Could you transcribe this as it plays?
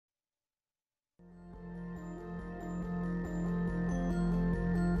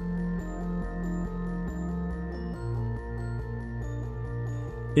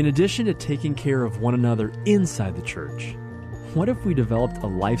In addition to taking care of one another inside the church, what if we developed a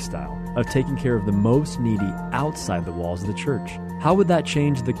lifestyle of taking care of the most needy outside the walls of the church? How would that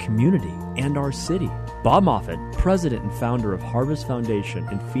change the community and our city? Bob Moffett, president and founder of Harvest Foundation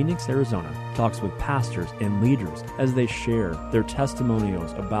in Phoenix, Arizona, talks with pastors and leaders as they share their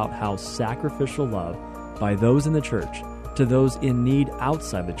testimonials about how sacrificial love by those in the church to those in need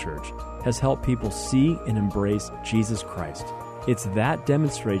outside the church has helped people see and embrace Jesus Christ. It's that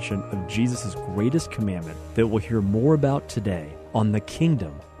demonstration of Jesus' greatest commandment that we'll hear more about today on The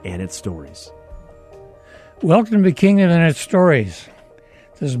Kingdom and Its Stories. Welcome to Kingdom and Its Stories.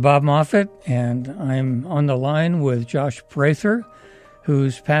 This is Bob Moffett, and I'm on the line with Josh Prather,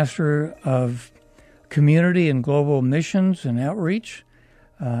 who's pastor of community and global missions and outreach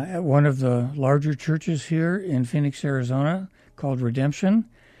at one of the larger churches here in Phoenix, Arizona, called Redemption.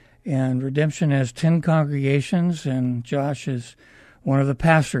 And Redemption has 10 congregations, and Josh is one of the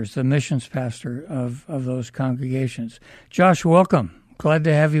pastors, the missions pastor of those congregations. Josh, welcome. Glad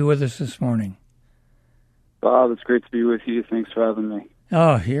to have you with us this morning. Bob, it's great to be with you. Thanks for having me.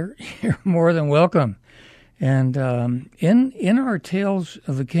 Oh, you're more than welcome. And in our Tales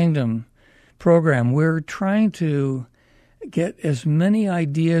of the Kingdom program, we're trying to get as many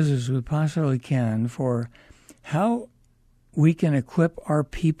ideas as we possibly can for how we can equip our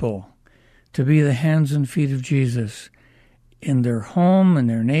people to be the hands and feet of Jesus in their home, in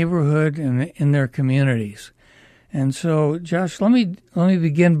their neighborhood, and in their communities. And so, Josh, let me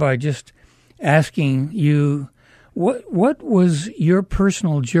begin by just asking you, what was your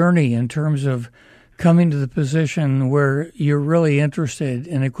personal journey in terms of coming to the position where you're really interested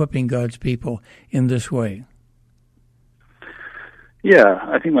in equipping God's people in this way? Yeah,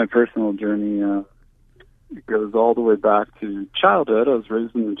 I think my personal journey goes all the way back to childhood. I was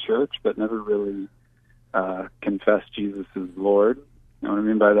raised in the church, but never really confessed Jesus as Lord. You know what I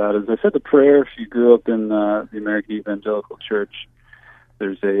mean by that is I said the prayer. If you grew up in the American Evangelical Church,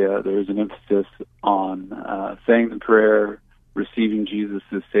 there's an emphasis on saying the prayer, receiving Jesus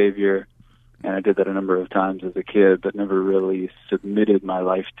as Savior, and I did that a number of times as a kid, but never really submitted my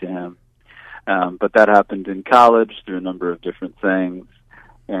life to Him. But that happened in college through a number of different things.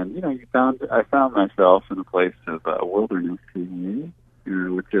 And, I found myself in a place of wilderness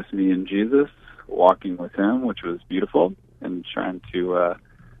with just me and Jesus, walking with Him, which was beautiful, and trying to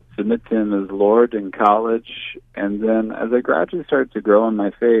submit to Him as Lord in college. And then as I gradually started to grow in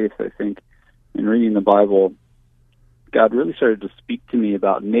my faith, I think in reading the Bible, God really started to speak to me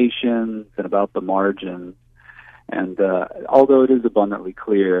about nations and about the margins. And although it is abundantly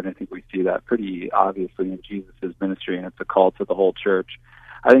clear, and I think we see that pretty obviously in Jesus' ministry, and it's a call to the whole church,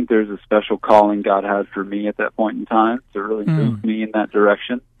 I think there's a special calling God had for me at that point in time to really move me in that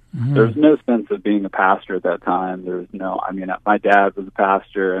direction. Mm-hmm. There was no sense of being a pastor at that time. My dad was a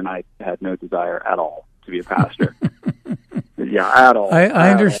pastor, and I had no desire at all to be a pastor. Yeah, at all. I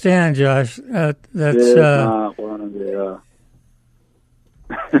understand, Josh. That's not one of the...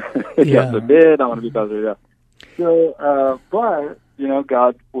 Yeah. I want to be pastor, yeah. So, but,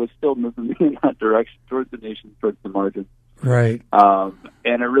 God was still moving me in that direction, towards the nations, towards the margins. Right.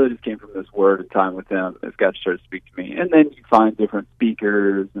 And it really just came from this word and time with Him as God started to speak to me. And then you find different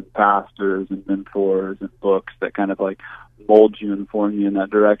speakers and pastors and mentors and books that kind of like mold you and form you in that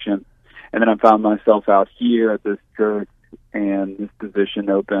direction. And then I found myself out here at this church, and this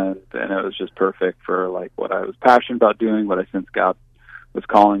position opened, and it was just perfect for like what I was passionate about doing, what I sensed God was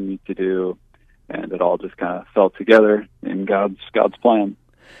calling me to do. And it all just kind of fell together in God's plan.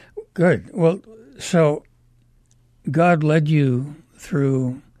 Good. Well, so God led you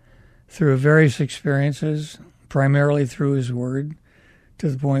through various experiences, primarily through His Word, to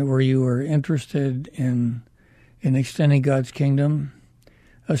the point where you were interested in extending God's kingdom,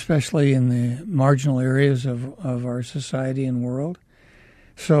 especially in the marginal areas of our society and world.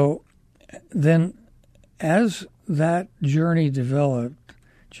 So then, as that journey developed,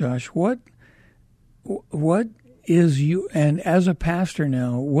 Josh, what is you, and as a pastor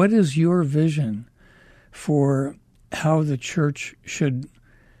now, what is your vision for how the church should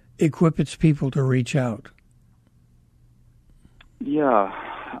equip its people to reach out? Yeah,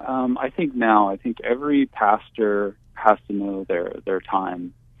 I think every pastor has to know their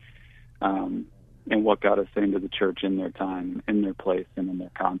time, and what God is saying to the church in their time, in their place, and in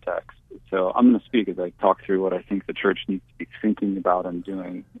their context. So I'm going to speak as I talk through what I think the church needs to be thinking about and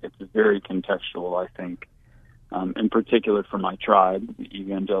doing. It's very contextual, I think, in particular for my tribe, the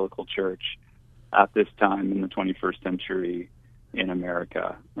Evangelical Church, at this time in the 21st century in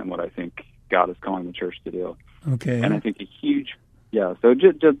America, and what I think God is calling the church to do. Okay. And I think a huge Yeah, so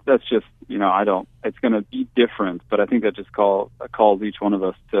that's just, it's going to be different, but I think that just calls each one of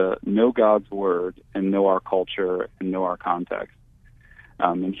us to know God's word and know our culture and know our context,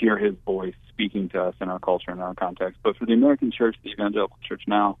 and hear his voice speaking to us in our culture and our context. But for the American church, the evangelical church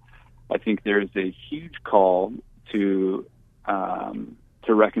now, I think there's a huge call to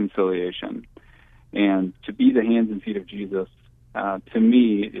reconciliation, and to be the hands and feet of Jesus, to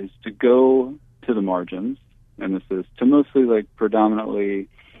me, is to go to the margins. And this is to mostly predominantly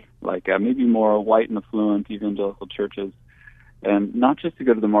maybe more white and affluent evangelical churches, and not just to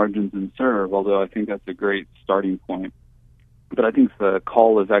go to the margins and serve, although I think that's a great starting point. But I think the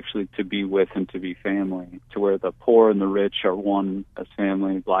call is actually to be with and to be family, to where the poor and the rich are one as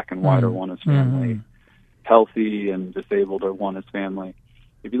family, black and white are one as family, healthy and disabled are one as family.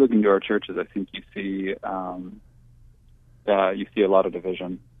 If you look into our churches, I think you see a lot of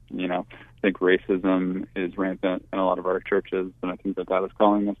division. I think racism is rampant in a lot of our churches, and I think that God is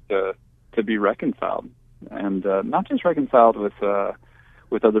calling us to be reconciled, and not just reconciled with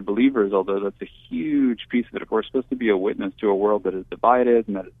other believers, although that's a huge piece of it. If we're supposed to be a witness to a world that is divided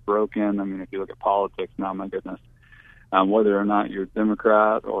and that is broken, I mean, if you look at politics now, my goodness, whether or not you're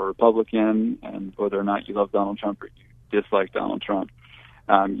Democrat or Republican, and whether or not you love Donald Trump or you dislike Donald Trump,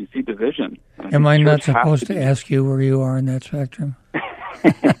 you see division. Am I not supposed to ask you where you are in that spectrum?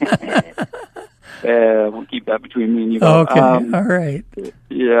 We'll keep that between me and you. Okay, all right.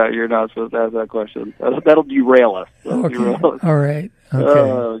 Yeah, you're not supposed to ask that question. That'll derail us. All right. Okay.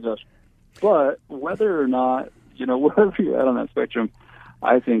 Oh, gosh. But whether or not, wherever you're at on that spectrum,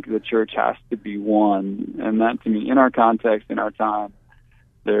 I think the church has to be one. And that, to me, in our context, in our time,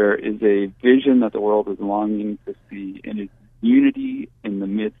 there is a vision that the world is longing to see, and it's unity in the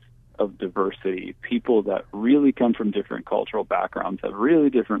midst of diversity. People that really come from different cultural backgrounds, have really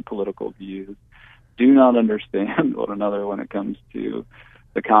different political views, do not understand one another when it comes to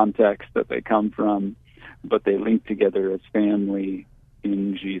the context that they come from, but they link together as family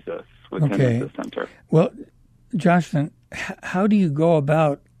in Jesus, with him at the center. Well, Jonathan, how do you go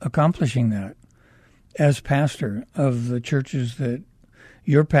about accomplishing that as pastor of the churches that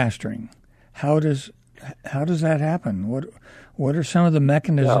you're pastoring? How does that happen? What are some of the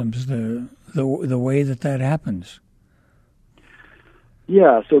mechanisms, the way that happens?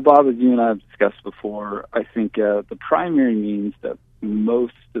 Yeah, so Bob, as you and I have discussed before, I think the primary means that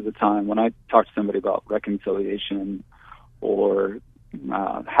most of the time when I talk to somebody about reconciliation or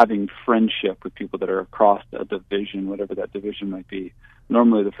having friendship with people that are across a division, whatever that division might be,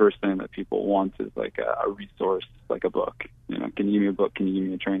 normally the first thing that people want is like a resource, like a book. Can you give me a book? Can you give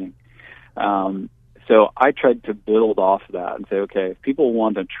me a training? So I tried to build off that and say, okay, if people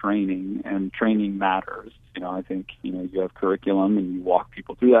want a training, and training matters, I think, you have curriculum and you walk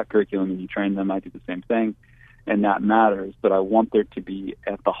people through that curriculum and you train them. I do the same thing, and that matters. But I want there to be,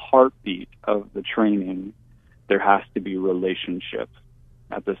 at the heartbeat of the training, there has to be relationship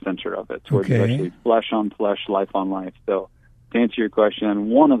at the center of it, towards actually flesh on flesh, life on life. So to answer your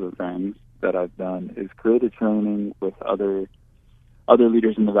question, one of the things that I've done is create a training with other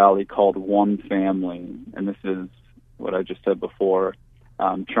leaders in the Valley called One Family, and this is what I just said before,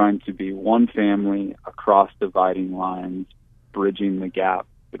 trying to be one family across dividing lines, bridging the gap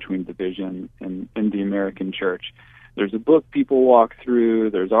between division in the American church. There's a book people walk through,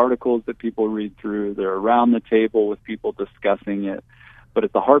 there's articles that people read through, they're around the table with people discussing it, but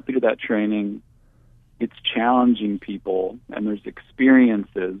at the heartbeat of that training, it's challenging people, and there's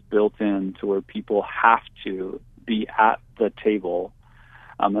experiences built in to where people have to be at the table.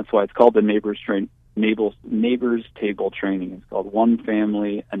 That's why it's called the Neighbors Table Training. It's called One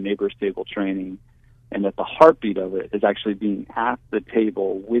Family, a Neighbors Table Training. And at the heartbeat of it is actually being at the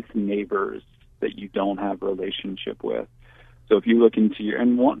table with neighbors that you don't have a relationship with. So if you look into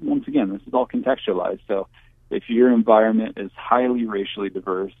and once again, this is all contextualized. So if your environment is highly racially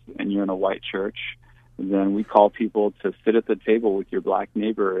diverse and you're in a white church, then we call people to sit at the table with your black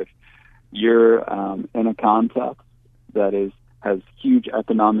neighbor. If you're in a context that has huge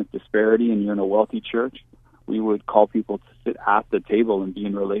economic disparity and you're in a wealthy church, we would call people to sit at the table and be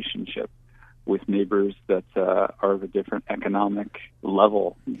in relationship with neighbors that are of a different economic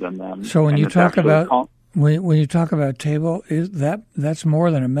level than them. So when you talk about when you talk about table, that's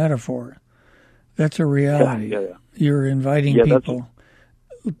more than a metaphor. That's a reality. Yeah. You're inviting people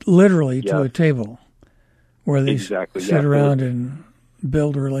literally to a table where they sit around and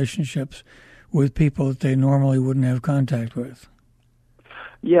build relationships with people that they normally wouldn't have contact with.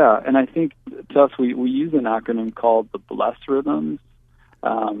 Yeah, and I think to us, we use an acronym called the BLESS Rhythms,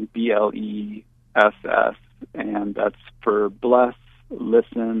 BLESS, and that's for bless,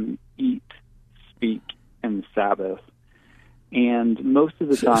 listen, eat, speak, and Sabbath. And most of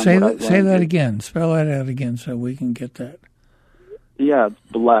the time... Say that again. Spell that out again so we can get that. Yeah, it's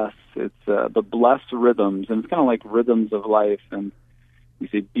bless. It's the bless rhythms, and it's kind of like rhythms of life. And you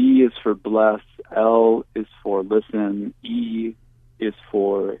say B is for bless, L is for listen, E is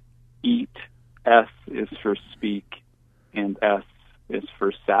for eat, S is for speak, and S is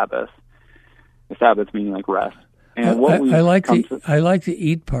for Sabbath. The Sabbath meaning like rest. And I like the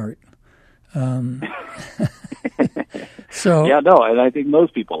eat part. So yeah, no, and I think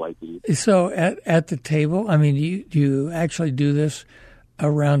most people like to eat. So at the table, I mean, do you actually do this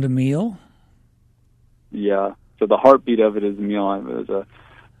around a meal? Yeah. So the heartbeat of it is a meal. There's a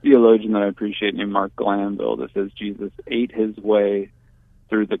theologian that I appreciate named Mark Glanville that says Jesus ate his way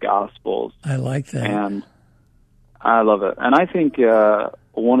through the Gospels. I like that. And I love it. And I think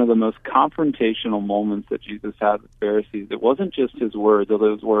one of the most confrontational moments that Jesus had with Pharisees, it wasn't just his words,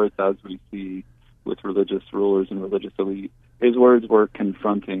 although his words, as we see with religious rulers and religious elite, his words were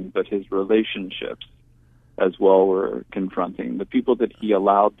confronting, but his relationships as well were confronting. The people that he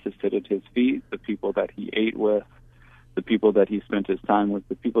allowed to sit at his feet, the people that he ate with, the people that he spent his time with,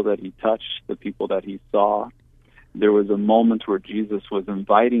 the people that he touched, the people that he saw. There was a moment where Jesus was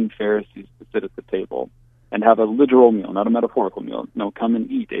inviting Pharisees to sit at the table and have a literal meal, not a metaphorical meal. No, come and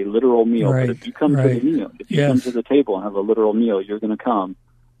eat a literal meal. Right, but if you come to the meal, if you come to the table and have a literal meal, you're going to come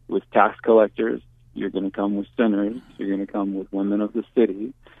with tax collectors, you're going to come with sinners, you're going to come with women of the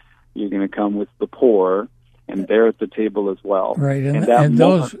city, you're going to come with the poor, and they're at the table as well. Right, and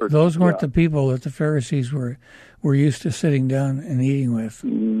those weren't the people that the Pharisees were used to sitting down and eating with.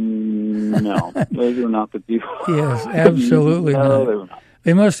 No, those are not the people. Yes, absolutely no, not. They were not.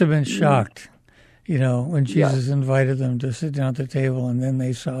 They must have been shocked, when Jesus invited them to sit down at the table, and then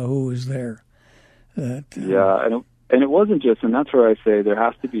they saw who was there. And it wasn't just, and that's where I say there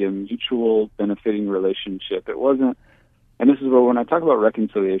has to be a mutual benefiting relationship. It wasn't, and this is where when I talk about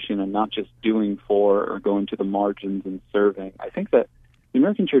reconciliation and not just doing for or going to the margins and serving, I think that the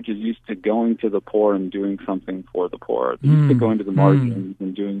American church is used to going to the poor and doing something for the poor. They're used to going to the margins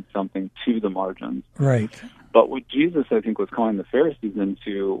and doing something to the margins. Right. But what Jesus, I think, was calling the Pharisees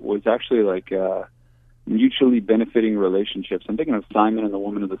into was actually like mutually benefiting relationships. I'm thinking of Simon and the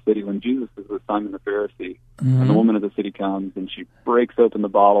woman of the city. When Jesus is with Simon the Pharisee, and the woman of the city comes and she breaks open the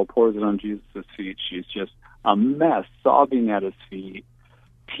bottle, pours it on Jesus' feet. She's just a mess, sobbing at his feet,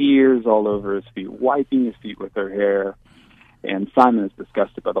 tears all over his feet, wiping his feet with her hair. And Simon is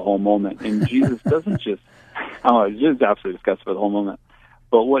disgusted by the whole moment. And Jesus doesn't just, he's just absolutely disgusted by the whole moment.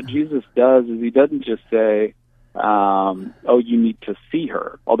 But what Jesus does is he doesn't just say, you need to see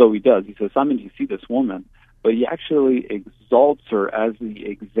her. Although he does. He says, Simon, do you see this woman? But he actually exalts her as the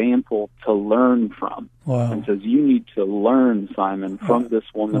example to learn from. Wow. And says, you need to learn, Simon, from this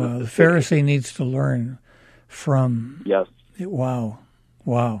woman. Well, the Pharisee needs to learn from. Yes. Wow.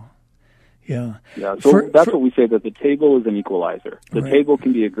 Yeah. Yeah. So that's what we say, that the table is an equalizer. The table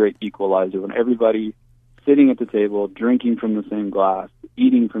can be a great equalizer when everybody sitting at the table, drinking from the same glass,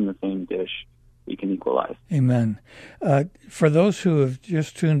 eating from the same dish, we can equalize. Amen. For those who have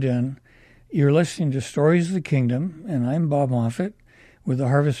just tuned in, you're listening to Stories of the Kingdom, and I'm Bob Moffett with the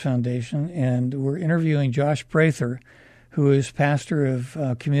Harvest Foundation, and we're interviewing Josh Prather, who is pastor of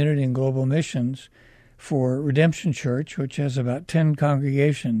Community and Global Missions for Redemption Church, which has about 10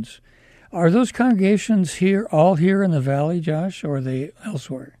 congregations. Are those congregations all here in the Valley, Josh, or are they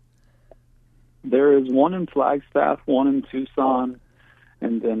elsewhere? There is one in Flagstaff, one in Tucson,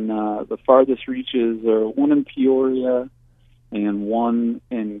 and then the farthest reaches are one in Peoria and one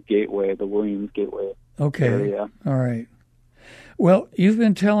in Gateway, the Williams Gateway area. All right. Well, you've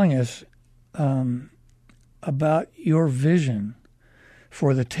been telling us about your vision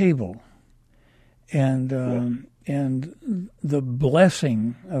for the table and the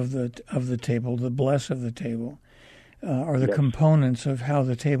blessing of the table, the bless of the table, are the components of how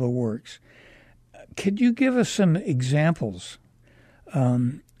the table works. Could you give us some examples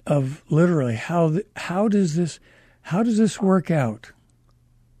of literally how does this work out?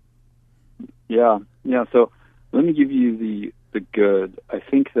 Yeah. So let me give you the good. I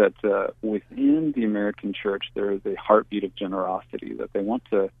think that within the American church there is a heartbeat of generosity that they want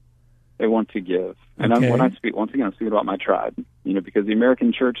to give. And when I speak, once again, I'm speaking about my tribe, because the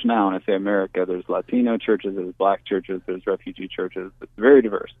American church now, and I say America, there's Latino churches, there's Black churches, there's refugee churches. It's very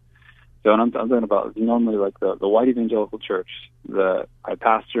diverse. So, and I'm talking about normally like the white evangelical church that I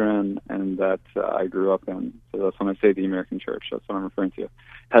pastor in and that I grew up in. So that's when I say the American church. That's what I'm referring to.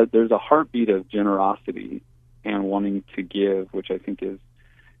 There's a heartbeat of generosity and wanting to give, which I think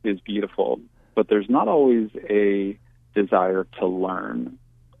is beautiful. But there's not always a desire to learn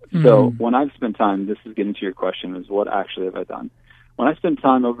So when I've spent time, this is getting to your question, is what actually have I done? When I spend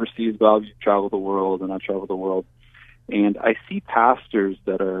time overseas, Bob, you travel the world, and I travel the world, and I see pastors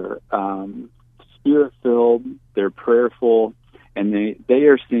that are Spirit-filled, they're prayerful, and they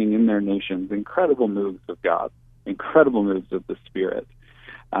are seeing in their nations incredible moves of God, incredible moves of the Spirit.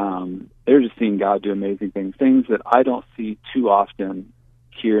 They're just seeing God do amazing things that I don't see too often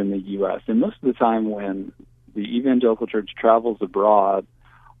here in the U.S. And most of the time when the evangelical church travels abroad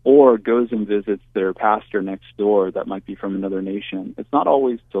or goes and visits their pastor next door that might be from another nation, it's not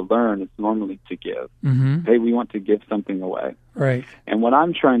always to learn, it's normally to give. Hey, we want to give something away. Right. And what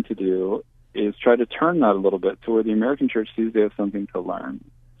I'm trying to do is try to turn that a little bit to where the American church sees they have something to learn.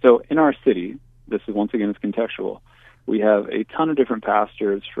 So in our city, this is once again is contextual, we have a ton of different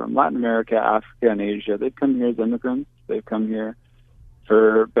pastors from Latin America, Africa, and Asia. They've come here as immigrants. They've come here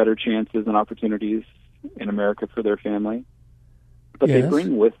for better chances and opportunities in America for their family. But they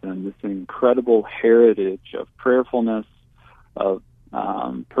bring with them this incredible heritage of prayerfulness, of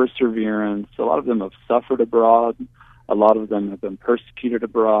perseverance. A lot of them have suffered abroad. A lot of them have been persecuted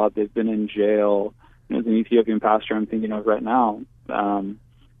abroad. They've been in jail. There's an Ethiopian pastor I'm thinking of right now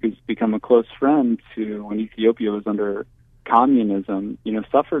who's become a close friend to when Ethiopia was under communism,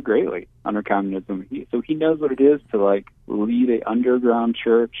 suffered greatly under communism. So he knows what it is to lead an underground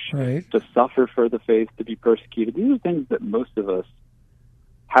church, to suffer for the faith, to be persecuted. These are things that most of us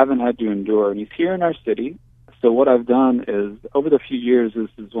haven't had to endure. And he's here in our city. So what I've done is, over the few years, this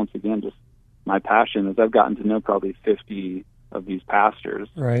is once again just my passion, is I've gotten to know probably 50 of these pastors.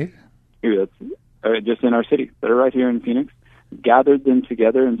 Right. Just in our city that are right here in Phoenix. Gathered them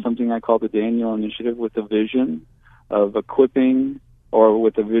together in something I call the Daniel Initiative, with a vision of equipping, or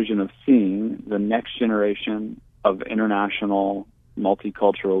with a vision of seeing the next generation of international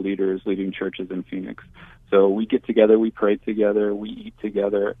multicultural leaders leading churches in Phoenix. So we get together, we pray together, we eat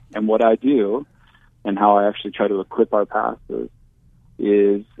together, and what I do and how I actually try to equip our pastors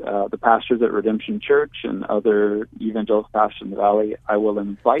is the pastors at Redemption Church and other evangelical pastors in the Valley, I will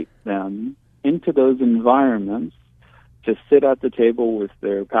invite them into those environments to sit at the table with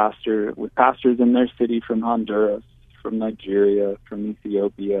pastors in their city from Honduras, from Nigeria, from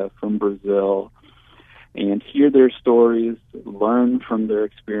Ethiopia, from Brazil, and hear their stories, learn from their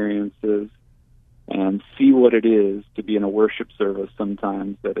experiences, and see what it is to be in a worship service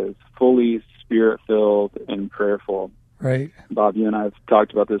sometimes that is fully Spirit-filled and prayerful. Right. Bob, you and I have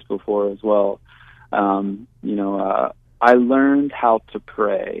talked about this before as well. I learned how to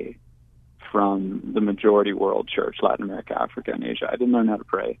pray from the majority world church, Latin America, Africa, and Asia. I didn't learn how to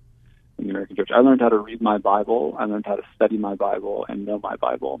pray in the American church. I learned how to read my Bible. I learned how to study my Bible and know my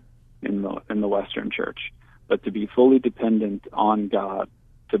Bible in the Western church. But to be fully dependent on God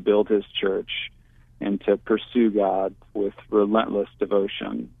to build His church and to pursue God with relentless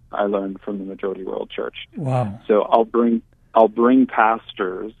devotion, I learned from the majority world church. Wow. So I'll bring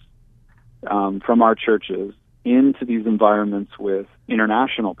pastors from our churches into these environments with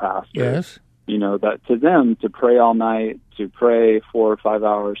international pastors. Yes. That to them, to pray all night, to pray 4 or 5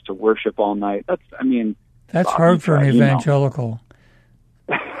 hours, to worship all night, that's hard for an evangelical.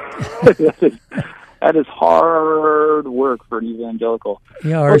 That is hard work for an evangelical.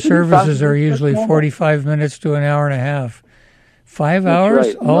 Yeah, our services are usually 45 minutes to an hour and a half. 5 hours,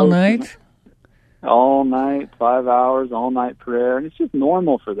 right. All night? All night, 5 hours, all night prayer. And it's just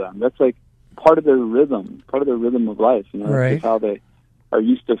normal for them. That's part of their rhythm of life. Right. That's how they are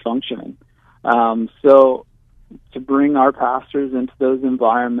used to functioning. So to bring our pastors into those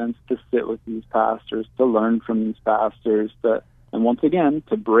environments, to sit with these pastors, to learn from these pastors, and once again,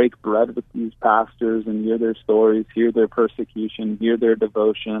 to break bread with these pastors and hear their stories, hear their persecution, hear their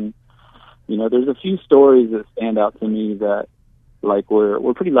devotion. There's a few stories that stand out to me that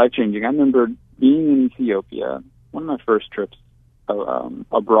were pretty life-changing. I remember being in Ethiopia, one of my first trips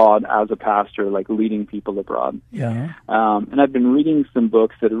abroad as a pastor, leading people abroad. Yeah. And I've been reading some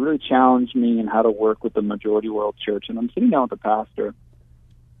books that have really challenged me in how to work with the majority world church. And I'm sitting down with the pastor,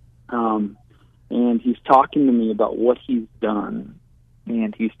 and he's talking to me about what he's done.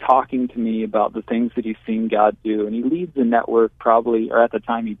 And he's talking to me about the things that he's seen God do. And he leads a network or at the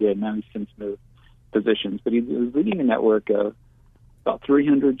time he did, now he's since moved positions. But he was leading a network of about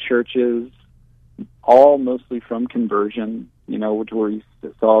 300 churches, all mostly from conversion, where he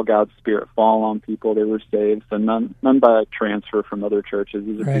saw God's Spirit fall on people. They were saved. So none by transfer from other churches.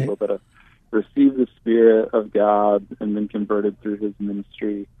 These are people that have received the Spirit of God and been converted through his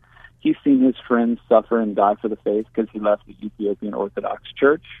ministry. He's seen his friends suffer and die for the faith because he left the Ethiopian Orthodox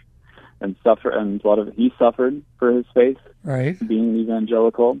Church and he suffered for his faith, right? Being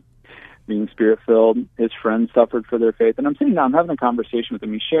evangelical. being Spirit-filled. His friends suffered for their faith. And I'm sitting down, I'm having a conversation with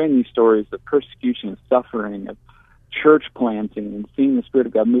him. He's sharing these stories of persecution, of suffering, of church planting, and seeing the Spirit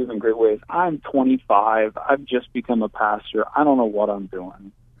of God move in great ways. I'm 25. I've just become a pastor. I don't know what I'm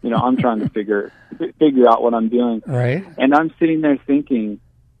doing. I'm trying to figure out what I'm doing. Right. And I'm sitting there thinking,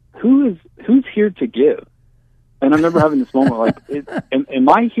 who's here to give? And I remember having this moment like, am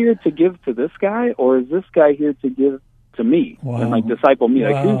I here to give to this guy, or is this guy here to give to me? Wow. And disciple me?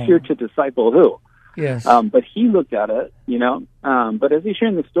 Like, who's here to disciple who? Yes. But he looked at it, but as he's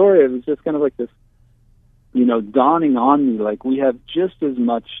sharing the story, it was just kind of like this, dawning on me, like, we have just as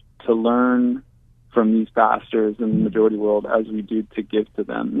much to learn from these pastors in the majority world as we do to give to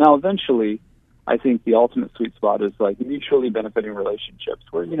them. Now, eventually, I think the ultimate sweet spot is like mutually benefiting relationships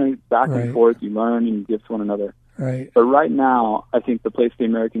where, back Right. and forth, you learn and you give to one another. Right. But right now, I think the place the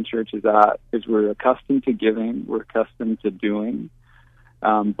American church is at is we're accustomed to giving, we're accustomed to doing,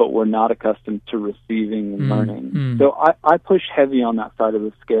 but we're not accustomed to receiving and learning. So I push heavy on that side of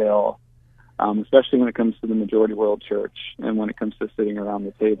the scale, especially when it comes to the majority world church and when it comes to sitting around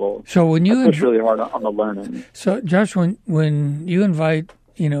the table. So when you I push really hard on the learning. So, Josh, when you invite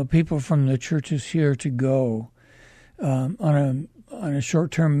people from the churches here to go on a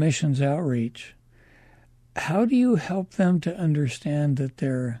short-term missions outreach, how do you help them to understand that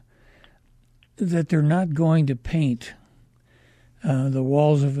they're not going to paint the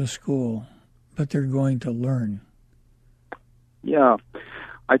walls of a school, but they're going to learn? Yeah,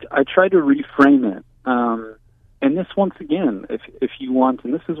 I try to reframe it. And this, once again, if you want,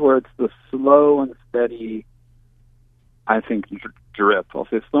 and this is where it's the slow and steady, I think, drip. I'll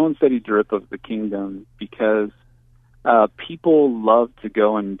say slow and steady drip of the kingdom, because people love to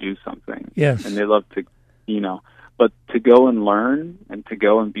go and do something. Yes. And they love to, but to go and learn and to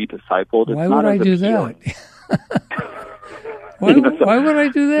go and be discipled, it's Why not would I as do appealing. that? Why would I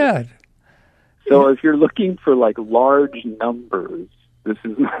do that? So if you're looking for like large numbers, this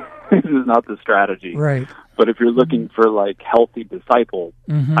is not the strategy. Right. But if you're looking for like healthy disciples,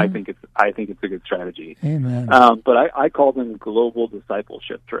 Mm-hmm. I think it's a good strategy. Amen. But I call them global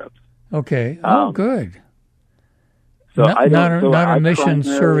discipleship trips. Okay. Good. So not a mission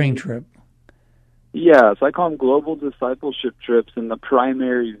serving trip. Yeah, so I call them global discipleship trips, and the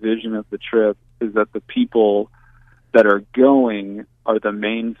primary vision of the trip is that the people that are going are the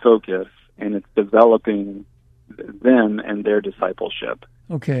main focus, and it's developing them and their discipleship.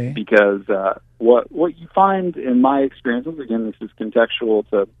 Okay. Because what you find in my experiences, again, this is contextual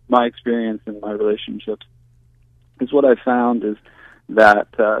to my experience and my relationships, is what I found is that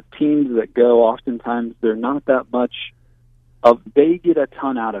teams that go, oftentimes they're not that much they get a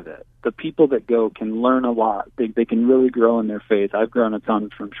ton out of it. The people that go can learn a lot. They can really grow in their faith. I've grown a ton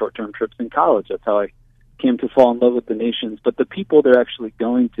from short-term trips in college. That's how I came to fall in love with the nations. But the people they're actually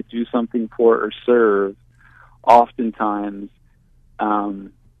going to do something for or serve, oftentimes,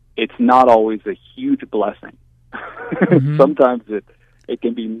 it's not always a huge blessing. Mm-hmm. Sometimes it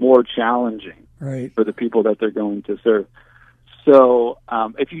can be more challenging for the people that they're going to serve. So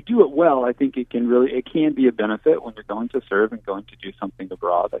if you do it well, I think it can be a benefit when you're going to serve and going to do something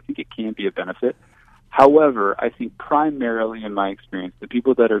abroad. I think it can be a benefit. However, I think primarily in my experience, the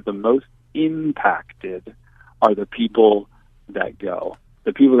people that are the most impacted are the people that go.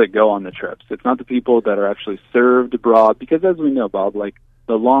 The people that go on the trips. It's not the people that are actually served abroad, because as we know, Bob, like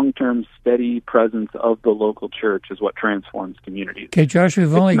the long-term steady presence of the local church is what transforms communities. Okay, Josh,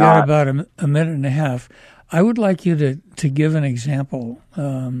 we've only got about a minute and a half. I would like you to give an example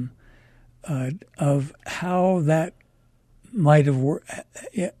of how that might have worked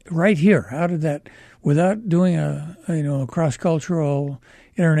right here. How did that, without doing a cross-cultural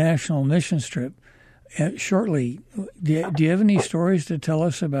international mission trip, shortly, do you have any stories to tell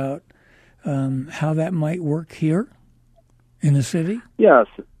us about how that might work here in the city? Yes.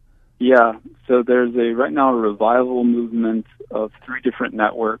 Yeah. So there's right now a revival movement of 3 different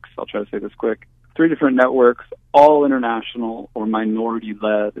networks. I'll try to say this quick. 3 different networks, all international or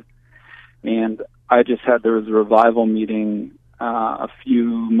minority-led. And there was a revival meeting a few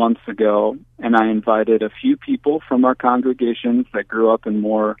months ago, and I invited a few people from our congregations that grew up in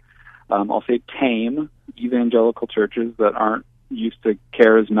more, I'll say, tame evangelical churches that aren't used to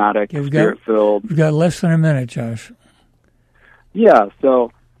charismatic, spirit-filled. We've got less than a minute, Josh. Yeah,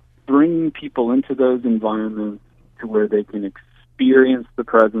 so bringing people into those environments to where they can experience the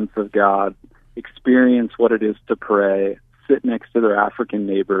presence of God, experience what it is to pray, sit next to their African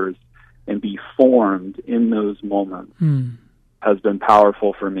neighbors, and be formed in those moments has been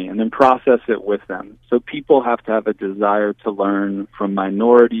powerful for me. And then process it with them. So people have to have a desire to learn from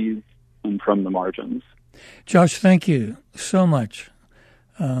minorities and from the margins. Josh, thank you so much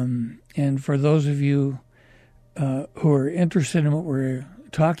And for those of you who are interested in what we're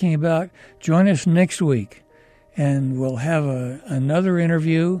talking about, join us next week, and we'll have another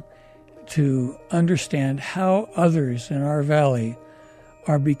interview to understand how others in our valley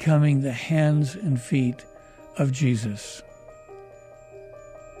are becoming the hands and feet of Jesus.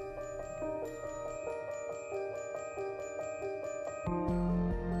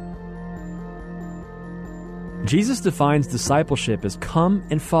 Jesus defines discipleship as come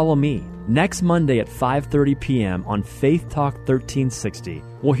and follow me. Next Monday at 5:30 p.m. on Faith Talk 1360,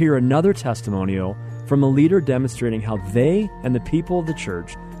 we'll hear another testimonial from a leader demonstrating how they and the people of the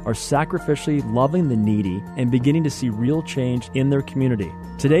church are sacrificially loving the needy and beginning to see real change in their community.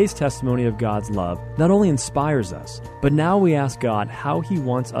 Today's testimony of God's love not only inspires us, but now we ask God how He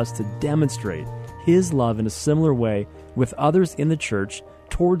wants us to demonstrate His love in a similar way with others in the church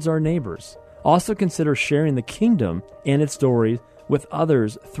towards our neighbors. Also consider sharing the kingdom and its stories with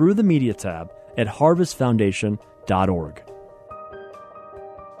others through the media tab at harvestfoundation.org.